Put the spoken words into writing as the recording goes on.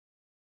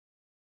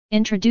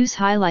Introduce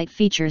highlight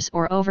features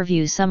or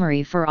overview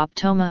summary for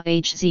Optoma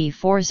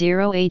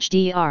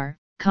HZ40HDR,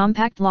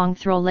 compact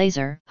long-throw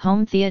laser,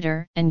 home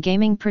theater and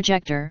gaming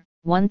projector,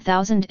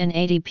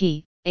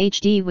 1080p,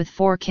 HD with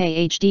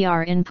 4K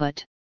HDR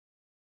input.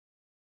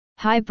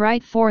 High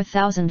bright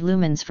 4000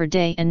 lumens for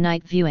day and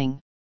night viewing.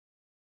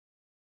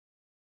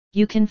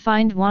 You can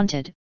find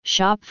wanted,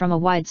 shop from a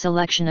wide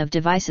selection of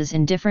devices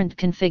in different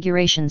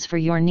configurations for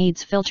your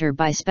needs, filter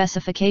by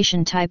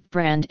specification type,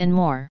 brand and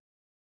more.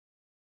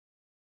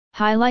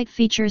 Highlight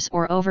features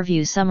or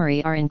overview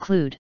summary are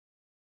include: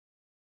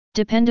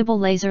 dependable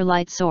laser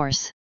light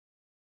source.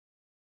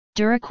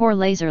 DuraCore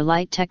laser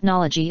light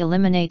technology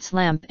eliminates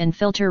lamp and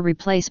filter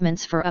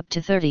replacements for up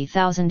to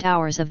 30,000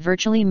 hours of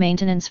virtually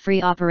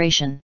maintenance-free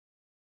operation.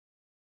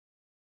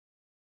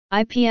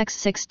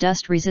 IPX6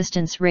 dust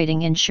resistance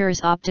rating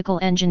ensures optical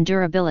engine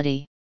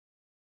durability.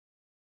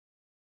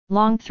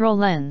 Long throw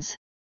lens.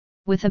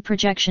 With a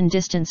projection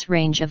distance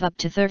range of up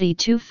to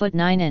 32 foot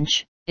 9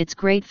 inch, it's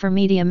great for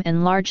medium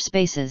and large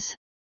spaces.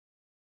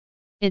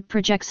 It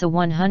projects a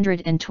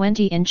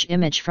 120-inch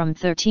image from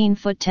 13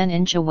 foot 10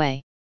 inch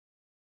away.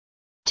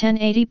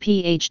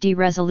 1080p HD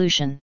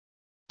resolution.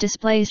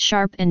 Displays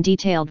sharp and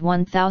detailed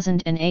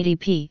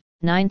 1080p,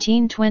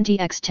 1920x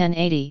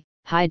 1080,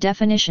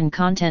 high-definition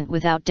content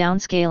without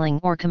downscaling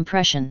or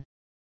compression.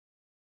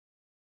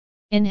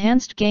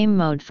 Enhanced game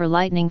mode for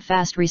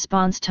lightning-fast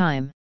response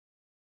time.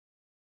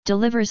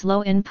 Delivers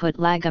low input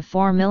lag of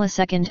 4 ms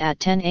at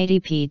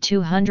 1080p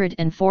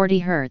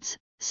 240 Hz,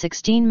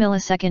 16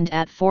 ms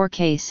at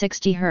 4K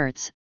 60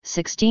 Hz,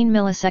 16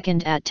 ms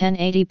at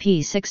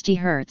 1080p 60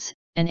 Hz,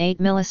 and 8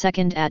 ms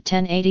at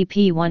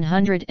 1080p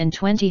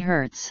 120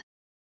 Hz.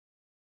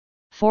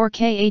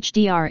 4K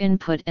HDR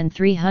input and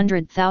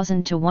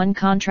 300,000:1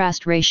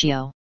 contrast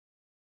ratio.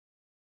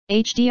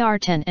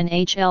 HDR10 and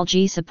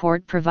HLG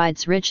support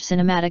provides rich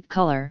cinematic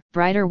color,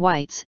 brighter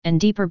whites and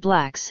deeper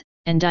blacks,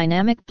 and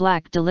dynamic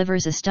black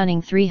delivers a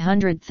stunning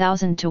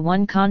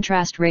 300,000:1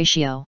 contrast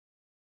ratio.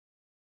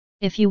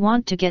 If you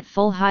want to get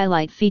full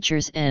highlight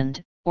features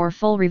or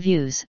full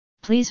reviews,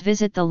 please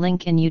visit the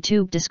link in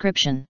YouTube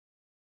description.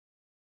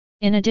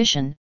 In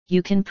addition,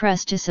 you can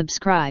press to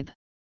subscribe.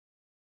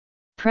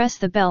 Press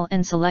the bell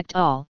and select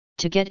all,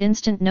 to get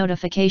instant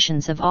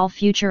notifications of all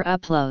future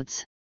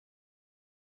uploads.